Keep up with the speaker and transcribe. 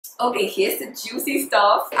Okay, here's the juicy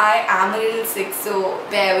stuff. I am a little sick, so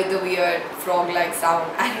bear with the weird frog-like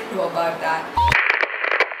sound. I don't know about that.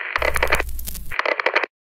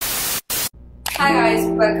 Hi guys,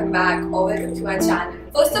 welcome back or welcome to my channel.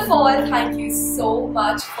 First of all, thank you so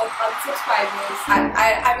much for 1,000 subscribers.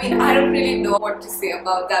 I mean, I don't really know what to say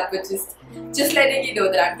about that, but just letting you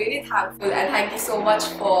know that I'm really thankful and thank you so much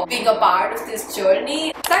for being a part of this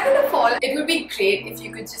journey. Second of all, it would be great if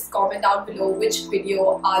you could just comment down below which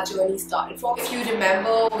video our journey started from. If you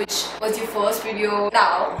remember which was your first video.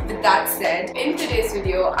 Now, with that said, in today's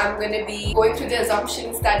video, I'm going to be going through the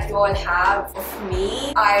assumptions that you all have of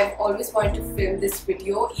me. I've always wanted to film this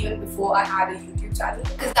video even before I had a YouTube channel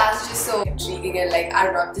because that's just so intriguing and like, I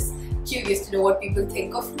don't know, I'm just curious to know what people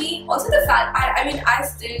think of me. Also the fact, I mean, I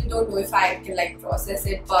still don't know if I can like process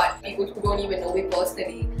it, but people who don't even know me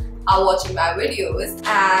personally are watching my videos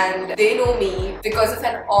and they know me because of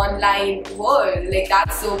an online world. Like,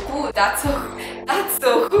 that's so cool. That's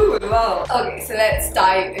so cool. Wow. Okay, so let's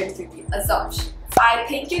dive into the assumptions. I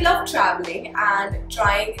think you love traveling and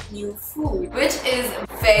trying new food, which is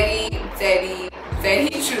very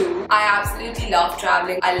true. I absolutely love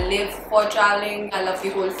traveling. I live for traveling. I love the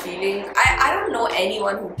whole feeling. I don't know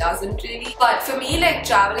anyone who doesn't really. But for me, like,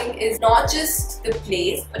 traveling is not just the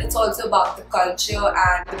place, but it's also about the culture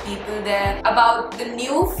and the people there, about the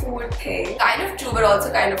new food thing. Kind of true, but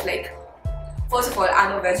also kind of like, first of all,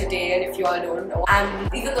 I'm a vegetarian if you all don't know.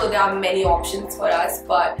 And even though there are many options for us,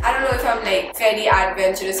 but I don't know if I'm like very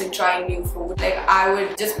adventurous in trying new food. Like, I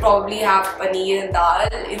would just probably have paneer and dal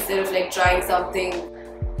instead of like trying something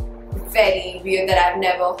very weird that I've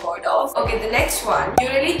never heard of. Okay, the next one.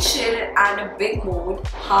 You're really chill and a big mood.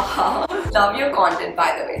 Haha. Love your content,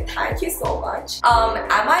 by the way. Thank you so much.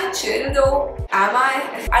 Am I chill though? Am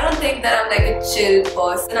I? I don't think that I'm like a chill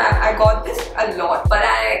person. I got this a lot, but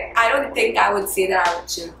I don't think I would say that I'm a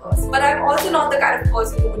chill person. But I'm also not the kind of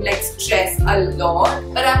person who would like stress a lot.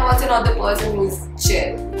 But I'm also not the person who's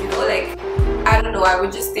chill. You know, like, I don't know, I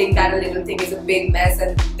would just think that a little thing is a big mess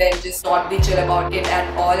and then just not be chill about it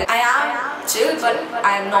at all. I am chill, but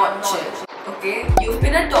I am not chill. Okay? You've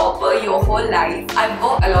been a topper your whole life. I've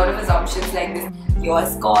got a lot of assumptions like this. You're a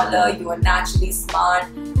scholar, you're naturally smart,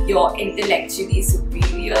 you're intellectually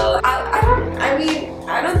superior.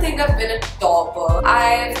 I don't think I've been a topper.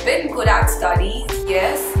 I've been good at studies,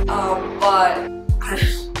 yes, but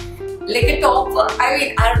like a topper, I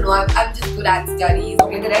mean, I don't know, I'm just good at studies.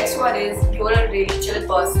 Okay, the next one is, you're a really chill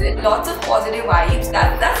person. Lots of positive vibes,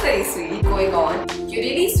 that's very sweet going on. You're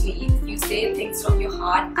really sweet, you say things from your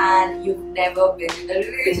heart and you've never been in a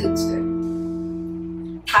relationship.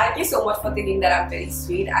 Thank you so much for thinking that I'm very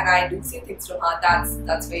sweet and I do say things from heart,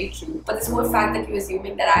 that's very true. But this whole fact that you're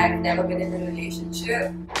assuming that I have never been in a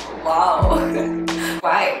relationship, wow.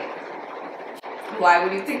 Why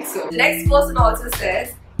would you think so? The next person also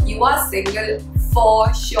says, you are single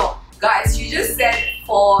for sure. Guys, she just said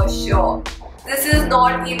for sure. This is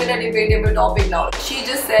not even a debatable topic now. She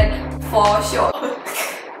just said for sure.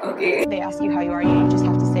 Okay. They ask you how you are, you just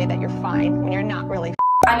have to say that you're fine when you're not really.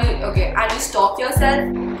 And you stalk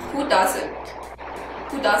yourself? Who doesn't?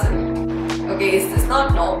 Who doesn't? Okay, is this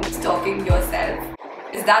not normal, stalking yourself?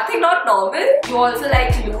 Is that thing not normal? You also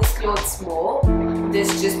like loose clothes more.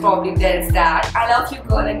 This just probably tells that. I love you,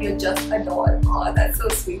 girl, and you're just a doll. Oh, that's so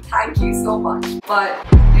sweet. Thank you so much. But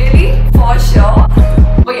really, for sure.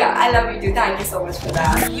 But yeah, I love you too. Thank you so much for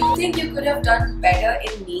that. You think you could have done better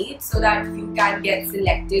in NEET so that you can get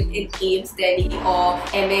selected in AIMS Delhi or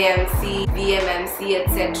MAMC, VMMC,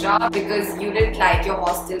 etc. because you didn't like your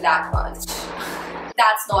hostel that much.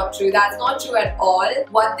 That's not true. That's not true at all.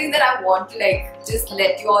 One thing that I want to like just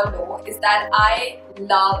let you all know is that I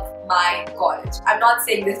love my college. I'm not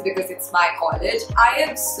saying this because it's my college. I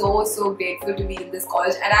am so grateful to be in this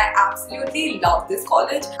college and I absolutely love this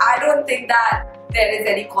college. I don't think that there is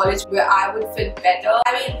any college where I would fit better.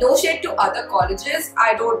 I mean, no shade to other colleges.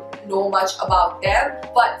 I don't know much about them.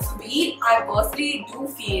 But for me, I personally do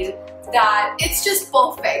feel that it's just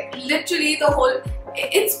perfect. Literally the whole,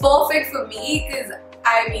 it's perfect for me because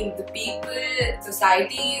I mean, the people,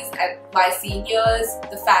 societies, and my seniors,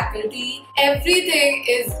 the faculty, everything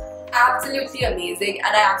is absolutely amazing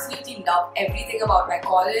and I absolutely love everything about my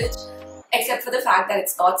college except for the fact that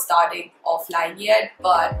it's not starting offline yet,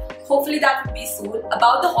 but hopefully that will be soon.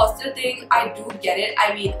 About the hostel thing, I do get it.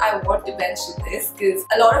 I mean, I want to mention this because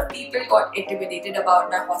a lot of people got intimidated about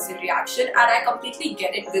my hostel reaction and I completely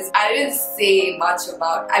get it because I didn't say much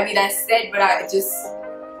about, I mean, I said, but I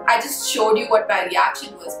just showed you what my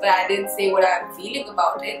reaction was, but I didn't say what I'm feeling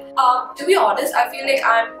about it. To be honest, I feel like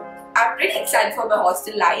I'm I'm pretty excited for my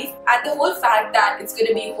hostel life, and the whole fact that it's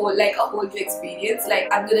gonna be a whole new experience. Like,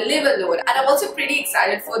 I'm gonna live alone, and I'm also pretty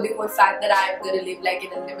excited for the whole fact that I'm gonna live like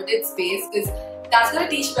in a limited space, because that's gonna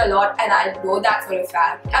teach me a lot, and I know that for a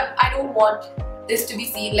fact. I don't want this to be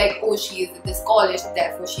seen like, oh, she is in this college,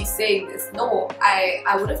 therefore she's saying this. No,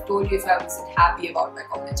 I would have told you if I wasn't happy about my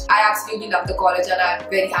college. I absolutely love the college, and I'm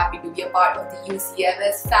very happy to be a part of the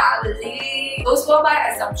UCMS family. Those were my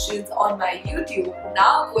assumptions on my YouTube.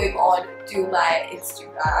 Now going on to my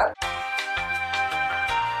Instagram.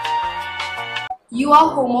 You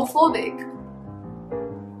are homophobic.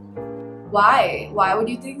 Why? Why would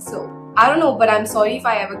you think so? I don't know, but I'm sorry if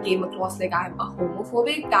I ever came across like I'm a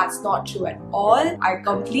homophobic. That's not true at all. I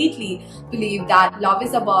completely believe that love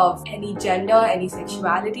is above any gender, any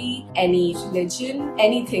sexuality, any religion,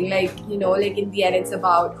 anything. Like, you know, like in the end it's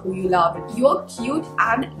about who you love. You're cute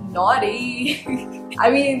and naughty. I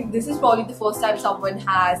mean, this is probably the first time someone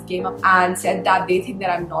has came up and said that they think that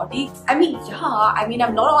I'm naughty. I mean, yeah, I mean,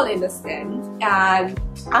 I'm not all innocent, and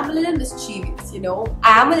I'm a little mischievous, you know.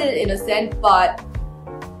 I am a little innocent, but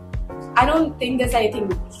I don't think there's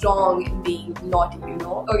anything wrong in being naughty, you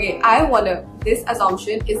know. Okay, this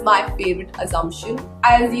assumption is my favorite assumption.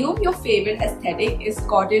 I assume your favorite aesthetic is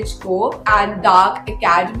cottagecore and dark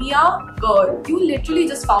academia. Girl, you literally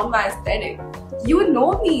just found my aesthetic. You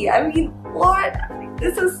know me. I mean, what?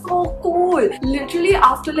 This is so cool. Literally,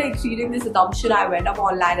 after like reading this assumption, I went up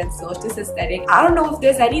online and searched this aesthetic. I don't know if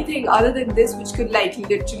there's anything other than this which could like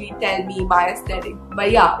literally tell me my aesthetic.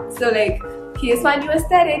 But yeah, so like, here's my new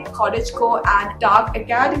aesthetic: cottagecore and dark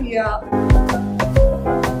academia.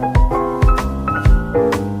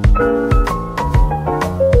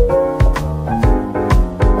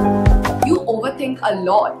 You overthink a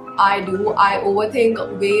lot. I do. I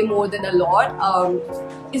overthink way more than a lot.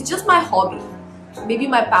 It's just my hobby. Maybe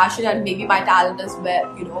my passion and maybe my talent as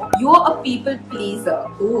well, you know. You're a people pleaser.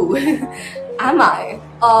 Ooh, am I?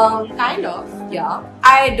 Kind of, yeah.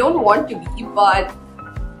 I don't want to be, but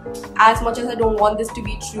as much as I don't want this to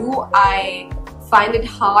be true, I find it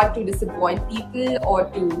hard to disappoint people or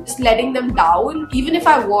to just letting them down. Even if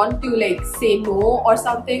I want to like say no or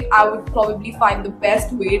something, I would probably find the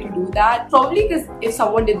best way to do that. Probably because if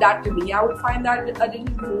someone did that to me, I would find that a little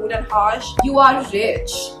rude and harsh. You are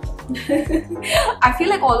rich. I feel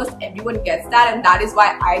like almost everyone gets that, and that is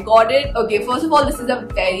why I got it. Okay, first of all, this is a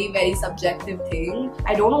very subjective thing.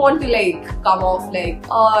 I don't want to like come off like,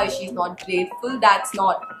 oh, she's not grateful. That's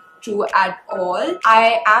not true at all.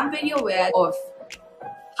 I am very aware of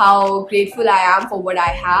how grateful I am for what I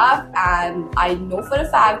have, and I know for a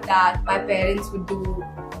fact that my parents would do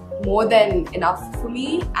more than enough for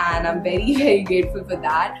me, and I'm very grateful for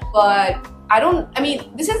that. But I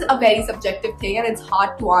mean, this is a very subjective thing, and it's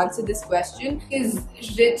hard to answer this question, because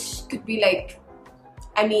rich could be like,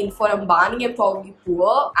 I mean, for Ambani, I'm probably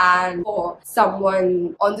poor, and for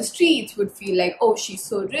someone on the streets would feel like, oh, she's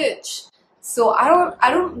so rich. So I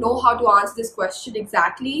don't know how to answer this question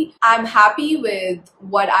exactly. I'm happy with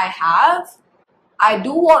what I have. I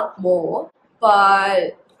do want more,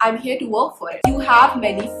 but I'm here to work for it. You have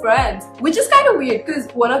many friends, which is kind of weird, because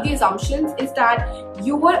one of the assumptions is that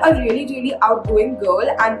you were a really outgoing girl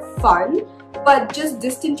and fun, but just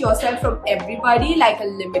distant yourself from everybody like a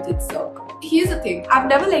limited circle. Here's the thing, I've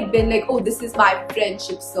never like been like, oh, this is my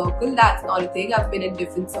friendship circle. That's not a thing. I've been in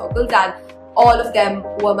different circles and all of them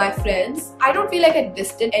were my friends. I don't feel like I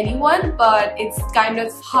distant anyone, but it's kind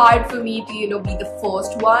of hard for me to, you know, be the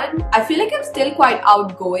first one. I feel like I'm still quite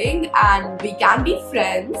outgoing, and we can be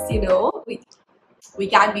friends, you know. We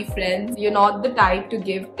can be friends. You're not the type to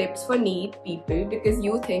give tips for neat people because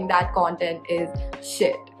you think that content is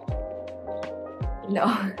shit.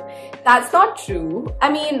 No, that's not true. I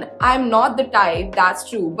mean, I'm not the type, that's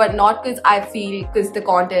true, but not because I feel because the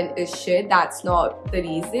content is shit. That's not the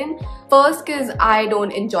reason. First, because I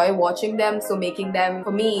don't enjoy watching them, so making them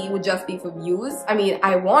for me would just be for views. I mean,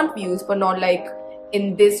 I want views, but not like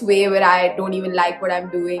in this way where I don't even like what I'm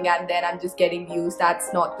doing and then I'm just getting views.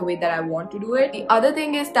 That's not the way that I want to do it. The other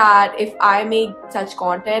thing is that if I make such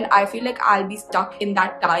content, I feel like I'll be stuck in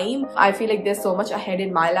that time. I feel like there's so much ahead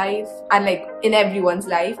in my life and like in everyone's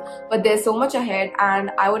life, but there's so much ahead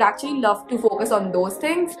and I would actually love to focus on those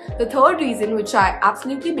things. The third reason, which I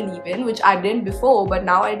absolutely believe in, which I didn't before but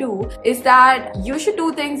now I do, is that you should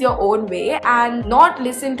do things your own way and not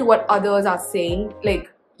listen to what others are saying. Like,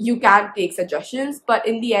 you can take suggestions, but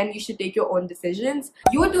in the end, you should take your own decisions.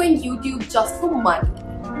 You're doing YouTube just for money.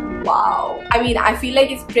 Wow. I mean, I feel like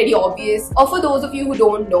it's pretty obvious. Or for those of you who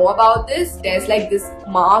don't know about this, there's like this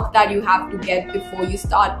mark that you have to get before you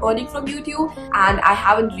start earning from YouTube, and I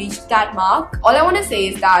haven't reached that mark. All I want to say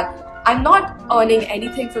is that I'm not earning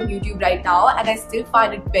anything from YouTube right now, and I still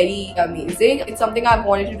find it very amazing. It's something I've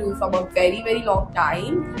wanted to do from a very, very long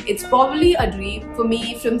time. It's probably a dream for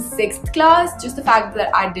me from 6th class. Just the fact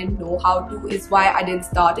that I didn't know how to is why I didn't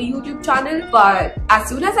start a YouTube channel. But as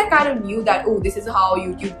soon as I kind of knew that, oh, this is how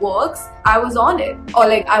YouTube works, I was on it. Or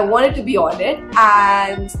like, I wanted to be on it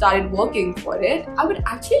and started working for it. I would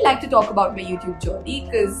actually like to talk about my YouTube journey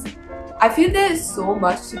because I feel there's so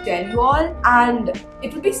much to tell you all, and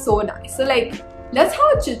it would be so nice. So like, let's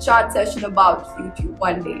have a chit chat session about YouTube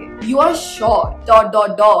one day. You are short, ...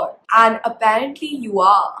 and apparently you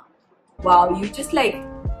are. Wow, you just like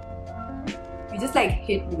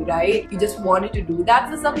hit me, right? You just wanted to do that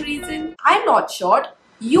for some reason. I'm not short,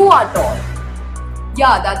 you are tall.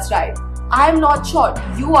 Yeah, that's right. I'm not short,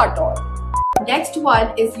 you are tall. Next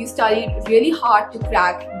one is you studied really hard to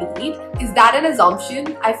crack NEET. Is that an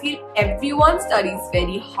assumption? I feel everyone studies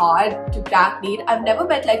very hard to crack NEET. I've never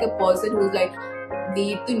met like a person who's like,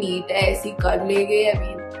 NEET to NEET, aise kar lenge. I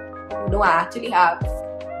mean, no, I actually have.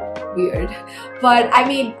 Weird. But I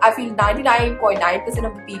mean, I feel 99.9%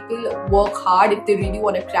 of the people work hard if they really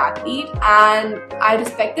want to crack NEET. And I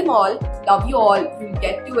respect them all. Love you all. You'll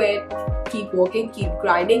get to it. Keep working, keep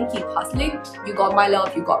grinding, keep hustling. You got my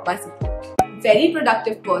love, you got my support. Very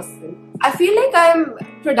productive person. I feel like I'm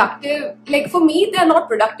productive. Like for me, there are not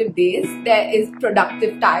productive days. There is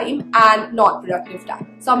productive time and not productive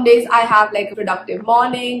time. Some days I have like a productive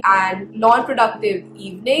morning and non-productive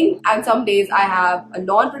evening, and some days I have a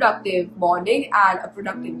non-productive morning and a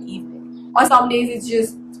productive evening. Or some days it's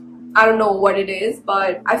just, I don't know what it is,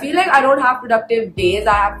 but I feel like I don't have productive days,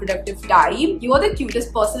 I have productive time. You are the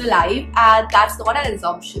cutest person alive, and that's not an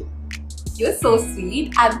assumption. You're so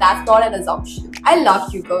sweet, and that's not an assumption. I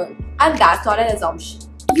love you, girl, and that's not an assumption.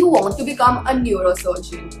 You want to become a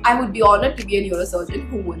neurosurgeon. I would be honored to be a neurosurgeon,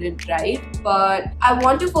 who wouldn't, right? But I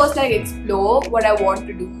want to first like explore what I want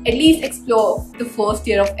to do. At least explore the first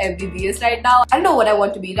year of MBBS right now. I don't know what I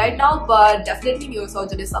want to be right now, but definitely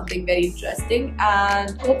neurosurgeon is something very interesting,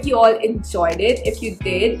 and hope you all enjoyed it. If you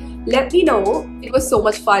did, let me know. It was so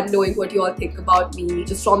much fun knowing what you all think about me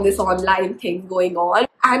just from this online thing going on.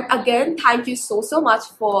 And again, thank you so much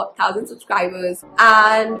for 1,000 subscribers,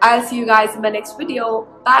 and I'll see you guys in my next video.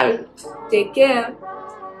 Bye. Take care.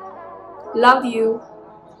 Love you.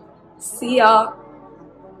 See ya.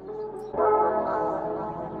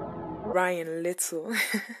 Ryan Little.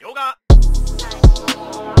 Yoga.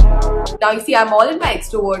 Now you see, I'm all in my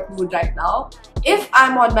extrovert mood right now. If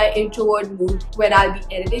I'm on my introvert mood when I'll be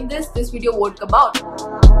editing this video won't come out.